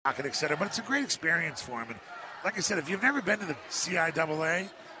etc. But it's a great experience for him. And like I said, if you've never been to the CIAA, it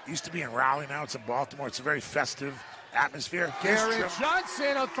used to be in Raleigh, now it's in Baltimore. It's a very festive atmosphere. Garrett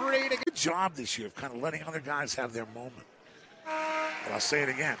Johnson, a three. Good job this year of kind of letting other guys have their moment. But I'll say it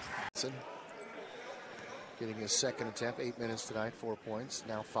again. Getting his second attempt, 8 minutes tonight, 4 points,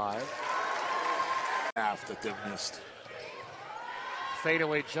 now 5. Half that they've missed.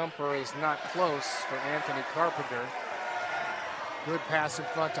 Fadeaway jumper is not close for Anthony Carpenter. Good pass in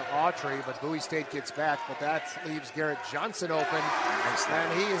front to Autry, but Bowie State gets back, but that leaves Garrett Johnson open,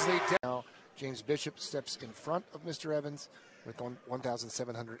 and he is lead down. Now, James Bishop steps in front of Mr. Evans with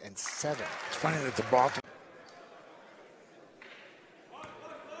 1,707. It's funny that the Baltimore.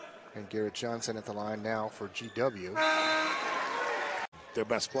 And Garrett Johnson at the line now for GW. Their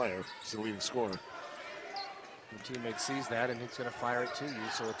best player is the leading scorer. The teammate sees that, and he's going to fire it to you.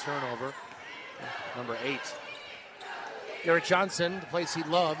 So a turnover, number 8. Garrett Johnson, the place he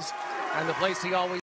loves, and the place he always